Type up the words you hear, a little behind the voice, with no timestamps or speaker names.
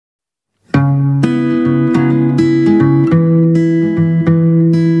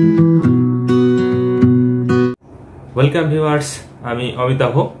Welcome viewers, আমি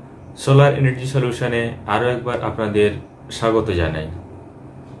Amitabh solar energy সলিউশনে আরও একবার আপনাদের স্বাগত জানাই।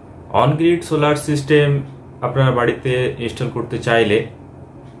 অন-গ্রিড সোলার সিস্টেম আপনার বাড়িতে ইনস্টল করতে চাইলে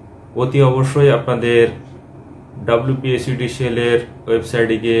অতি অবশ্যই আপনাদের WPSEDCL এর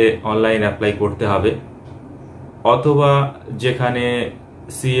ওয়েবসাইটে গিয়ে অনলাইন অ্যাপ্লাই করতে হবে, অথবা যেখানে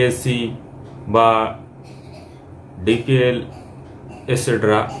CSC বা DPL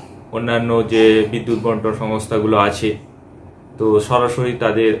এটসেট্রা অন্যান্য যে বিদ্যুৎ বন্টন সংস্থাগুলো আছে, তো সরাসরি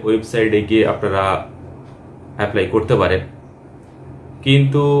তাদের ওয়েবসাইটে গিয়ে আপনারা অ্যাপ্লাই করতে পারেন।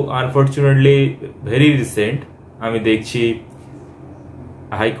 কিন্তু আনফর্চুনেটলি ভেরি রিসেন্ট আমি দেখছি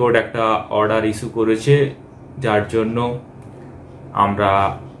হাইকোর্ট একটা অর্ডার ইস্যু করেছে, যার জন্য আমরা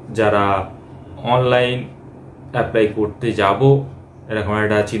যারা অনলাইন অ্যাপ্লাই করতে যাব এরকম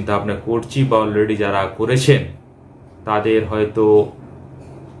একটা চিন্তা ভাবনা করছি, বা অলরেডি যারা করেছেন তাদের হয়তো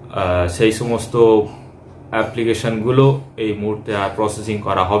সেই সমস্ত অ্যাপ্লিকেশনগুলো এই মুহূর্তে আর প্রসেসিং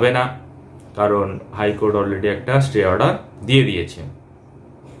করা হবে না, কারণ হাইকোর্ট অলরেডি একটা স্টে অর্ডার দিয়ে দিয়েছে।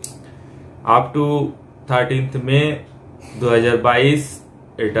 আপ টু 13th মে 2022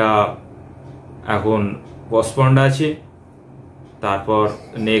 এটা এখন পোস্টপন্ড আছে। তারপর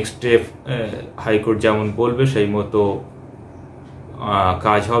নেক্সট স্টেপ হাইকোর্ট যেমন বলবে সেই মতো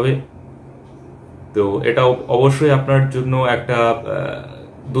কাজ হবে। তো এটা অবশ্যই আপনার জন্য একটা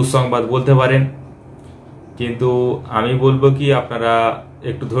দুঃসংবাদ বলতে পারেন, কিন্তু আমি বলবো কি আপনারা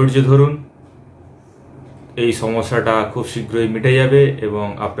একটু ধৈর্য ধরুন, এই সমস্যাটা খুব শীঘ্রই মিটে যাবে এবং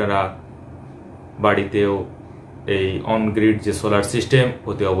আপনারা বাড়িতেও এই অন-গ্রিড যে সোলার সিস্টেম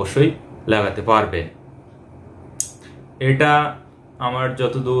অতি অবশ্যই লাগাতে পারবেন। এটা আমার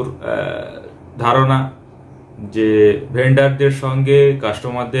যতদূর ধারণা যে ভেন্ডারদের সঙ্গে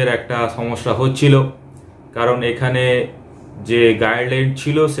কাস্টমারদের একটা সমস্যা হচ্ছিল, কারণ এখানে যে গাইডলাইন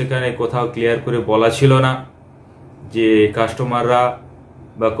ছিল সেখানে কোথাও ক্লিয়ার করে বলা ছিল না যে কাস্টমাররা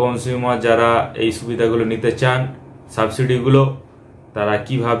বা কনজিউমার যারা এই সুবিধাগুলো নিতে চান, সাবসিডিগুলো তারা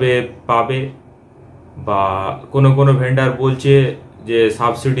কিভাবে পাবে। বা কোনো ভেন্ডার বলছে যে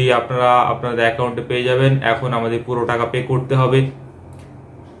সাবসিডি আপনারা আপনাদের অ্যাকাউন্টে পেয়ে যাবেন, এখন আমাদের পুরো টাকা পে করতে হবে।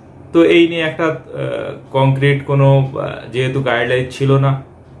 তো এই নিয়ে একটা কংক্রিট কোনো যেহেতু গাইডলাইন ছিল না,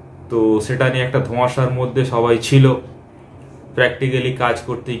 তো সেটা নিয়ে একটা ধোঁয়াশার মধ্যে সবাই ছিল। প্র্যাকটিক্যালি কাজ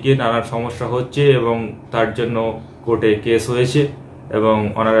করতে গিয়ে নানান সমস্যা হচ্ছে এবং তার জন্য কোর্টে কেস হয়েছে এবং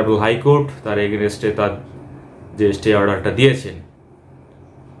অনারেবল হাইকোর্ট তার এগেনস্টে তার যে স্টে অর্ডারটা দিয়েছেন।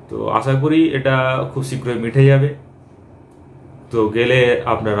 তো আশা করি এটা খুব শীঘ্রই মিটে যাবে। তো গেলে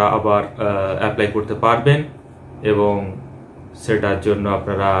আপনারা আবার অ্যাপ্লাই করতে পারবেন এবং সেটার জন্য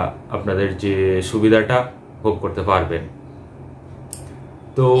আপনারা আপনাদের যে সুবিধাটা ভোগ করতে পারবেন।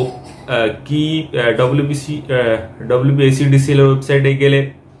 তো কি WPSEDCL এর ওয়েবসাইটে গেলে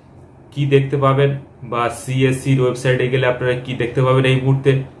কি দেখতে পাবেন, বা CSCর ওয়েবসাইটে গেলে আপনারা কি দেখতে পাবেন এই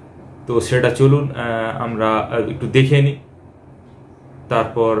মুহূর্তে, তো সেটা চলুন আমরা একটু দেখে নিই,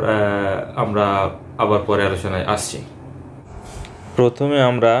 তারপর আমরা আবার পরে আলোচনায় আসছি। প্রথমে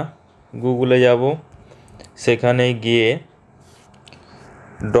আমরা গুগলে যাব, সেখানে গিয়ে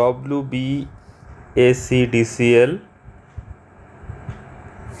WPSEDCL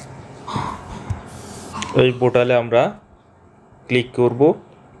এই পোর্টালে আমরা ক্লিক করব।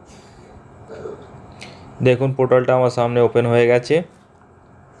 দেখুন পোর্টালটা আমার সামনে ওপেন হয়ে গেছে।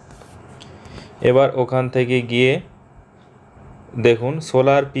 এবার ওখান থেকে গিয়ে দেখুন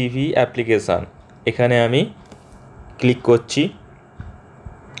সোলার PV অ্যাপ্লিকেশান, এখানে আমি ক্লিক করছি।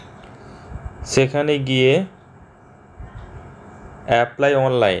 সেখানে গিয়ে অ্যাপ্লাই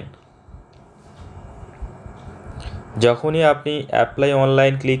অনলাইন, যখনই আপনি অ্যাপ্লাই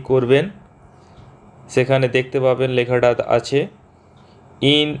অনলাইন ক্লিক করবেন সেখানে দেখতে পাবেন লেখাটা আছে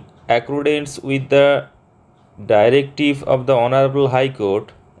in accordance with the directive of the honourable high court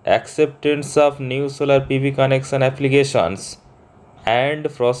acceptance of new solar PV connection applications and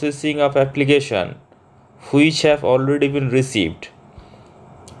processing of application which have already been received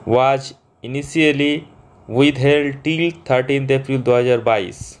was initially withheld till 13th April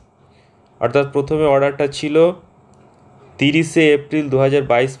 2022। অর্থাৎ প্রথমে অর্ডারটা ছিল 30শে April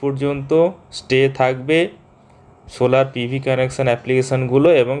 2022 পর্যন্ত stay থাকবে solar PV connection অ্যাপ্লিকেশানগুলো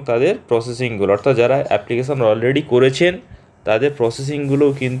এবং তাদের প্রসেসিংগুলো, অর্থাৎ যারা অ্যাপ্লিকেশান অলরেডি করেছেন তাদের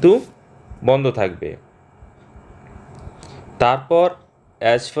প্রসেসিংগুলোও কিন্তু বন্ধ থাকবে। তারপর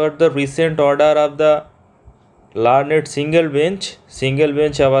as per the recent order of the learned single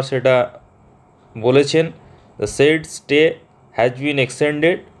bench আবার সেটা বলেছেন the shed stay has been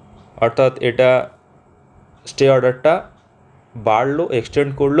extended, অর্থাৎ এটা স্টে অর্ডারটা বাড়লো,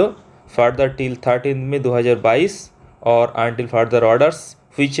 এক্সটেন্ড করলো further till 13th May 2022 or until further orders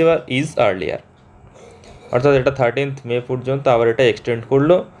whichever is earlier। অর্থাৎ এটা 13th মে পর্যন্ত আবার এটা এক্সটেন্ড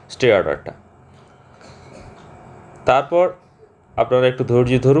করলো স্টে অর্ডারটা। তারপর আপনারা একটু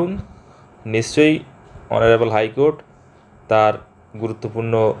ধৈর্য ধরুন, নিশ্চয়ই অনারেবল হাইকোর্ট তার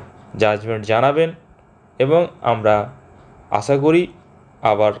গুরুত্বপূর্ণ জাজমেন্ট জানাবেন এবং আমরা আশা করি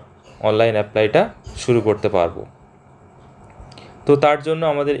আবার অনলাইন অ্যাপ্লাইটা শুরু করতে পারবো। তো তার জন্য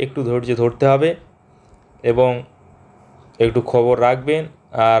আমাদের একটু ধৈর্য ধরতে হবে এবং একটু খবর রাখবেন,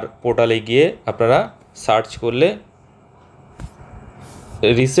 আর পোর্টালে গিয়ে আপনারা সার্চ করলে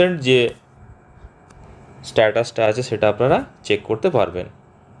রিসেন্ট যে স্ট্যাটাসটা আছে সেটা আপনারা চেক করতে পারবেন।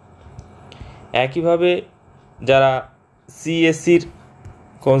 একইভাবে যারা সিএসসির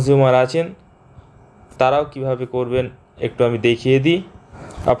কনজিউমার আছেন তারাও কিভাবে করবেন একটু আমি দেখিয়ে দিই।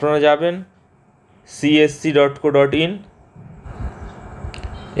 আপনারা যাবেন csc.co.in,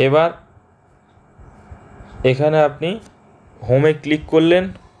 এবার এখানে আপনি হোমে ক্লিক করলেন।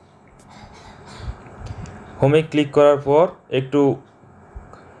 হোমে ক্লিক করার পর একটু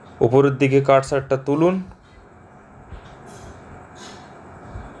উপরের দিকে কার্সারটা তুলুন,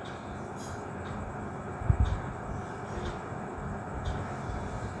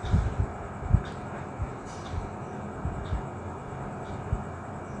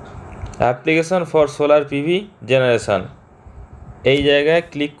 application for solar PV generation এই জায়গায়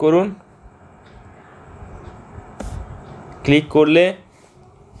ক্লিক করুন। ক্লিক করলে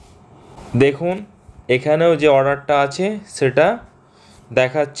দেখুন এখানেও যে অর্ডারটা আছে সেটা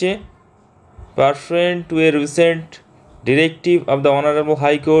দেখাচ্ছে, pursuant to a recent directive of the Honorable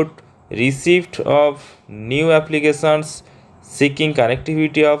High Court, receipt of new applications seeking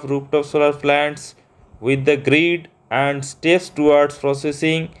connectivity of rooftop solar plants with the grid and steps towards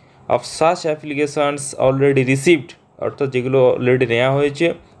processing of such applications already received, অর্থাৎ যেগুলো already নেওয়া হয়েছে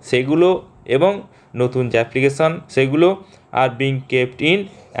সেগুলো এবং নতুন যে application সেগুলো are being kept in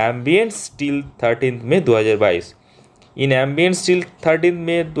ambience till 13th May 2022। In ambience till 13th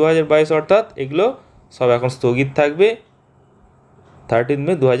মে 2022 অর্থাৎ এগুলো সব এখন স্থগিত থাকবে 13th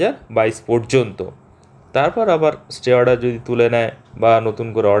মে 2022 পর্যন্ত। তারপর আবার স্টে অর্ডার যদি তুলে নেয় বা নতুন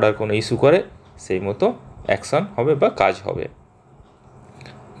করে অর্ডার কোনো ইস্যু করে সেই মতো অ্যাকশান হবে বা কাজ হবে।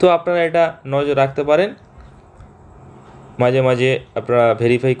 তো আপনারা এটা নজর রাখতে পারেন, মাঝে মাঝে আপনারা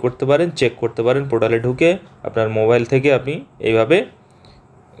ভেরিফাই করতে পারেন, চেক করতে পারেন পোর্টালে ঢুকে আপনার মোবাইল থেকে আপনি এইভাবে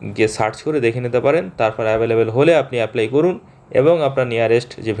গিয়ে সার্চ করে দেখে নিতে পারেন। তারপর অ্যাভেলেবেল হলে আপনি অ্যাপ্লাই করুন এবং আপনার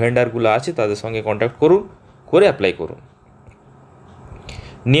নিয়ারেস্ট যে ভেন্ডারগুলো আছে তাদের সঙ্গে কন্ট্যাক্ট করুন, করে অ্যাপ্লাই করুন।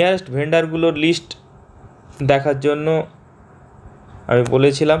 নিয়ারেস্ট ভেন্ডারগুলোর লিস্ট দেখার জন্য আমি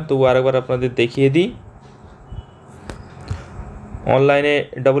বলেছিলাম, তবু আরেকবার আপনাদের দেখিয়ে দিই। অনলাইনে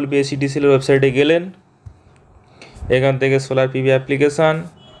WPSCTCL ওয়েবসাইটে গেলেন, এখান থেকে সোলার পিভি অ্যাপ্লিকেশান,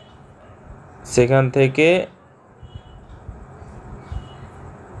 সেখান থেকে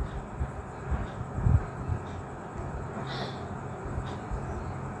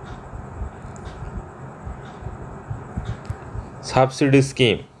সাবসিডি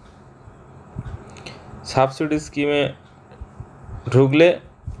স্কিমে ঢুকলে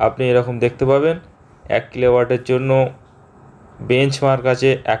আপনি এরকম দেখতে পাবেন 1 কিলোওয়াটের জন্য বেঞ্চমার্ক আছে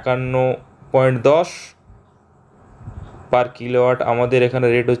 51.10 পার কিলোওয়াট। আমাদের এখানে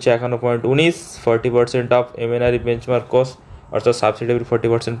রেট হচ্ছে 51.19, 40% অফ এমএনআরই বেঞ্চমার্ক কস্ট, অর্থাৎ সাবসিডি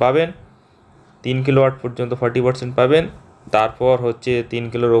 40% পাবেন। 3 কিলোওয়াট পর্যন্ত 40% পাবেন, তারপর হচ্ছে 3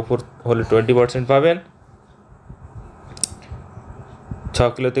 কিলোর ওপর হলে 20% পাবেন, 6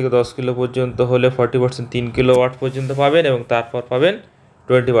 কিলো থেকে 10 কিলো পর্যন্ত হলে 40%, 3 কিলোওয়াট পর্যন্ত পাবেন এবং তারপর পাবেন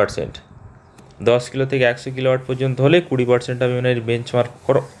 20%। 10 কিলো থেকে 100 কিলোওয়াট পর্যন্ত হলে 20% আমি বেঞ্চমার্ক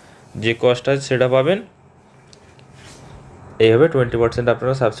যে কস্ট আছে সেটা পাবেন। এইভাবে 20%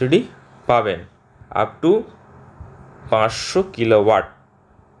 আপনারা সাবসিডি পাবেন আপ টু 500 কিলোওয়াট।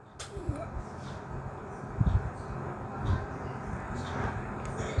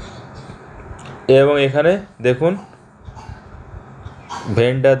 এবং এখানে দেখুন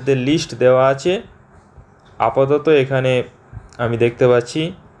ভেন্ডারদের লিস্ট দেওয়া আছে। আপাতত এখানে আমি দেখতে পাচ্ছি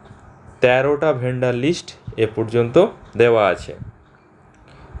 13টা ভেন্ডার লিস্ট এ পর্যন্ত দেওয়া আছে।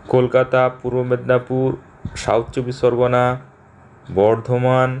 কলকাতা, পূর্ব মেদিনীপুর, সাউথ 24 পরগনা,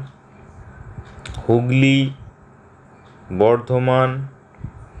 বর্ধমান, হুগলি, বর্ধমান,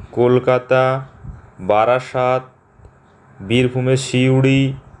 কলকাতা, বারাসাত, বীরভূমের সিউড়ি,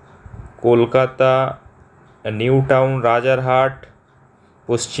 কলকাতা, নিউ টাউন, রাজারহাট,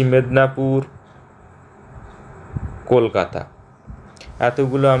 পশ্চিম মেদিনীপুর, কলকাতা,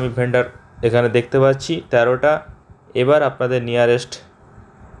 এতগুলো আমি ভেন্ডার এখানে দেখতে পাচ্ছি 13টা। এবার আপনাদের নিয়ারেস্ট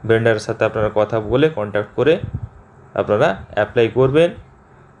ভেন্ডারের সাথে আপনারা কথা বলে কন্ট্যাক্ট করে আপনারা অ্যাপ্লাই করবেন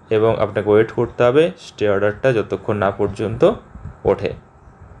এবং আপনাকে ওয়েট করতে হবে স্টে অর্ডারটা যতক্ষণ না পর্যন্ত ওঠে।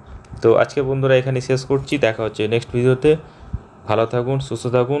 তো আজকে বন্ধুরা এখানে শেষ করছি, দেখা হচ্ছে নেক্সট ভিডিওতে। ভালো থাকুন, সুস্থ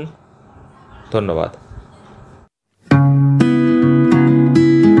থাকুন, ধন্যবাদ।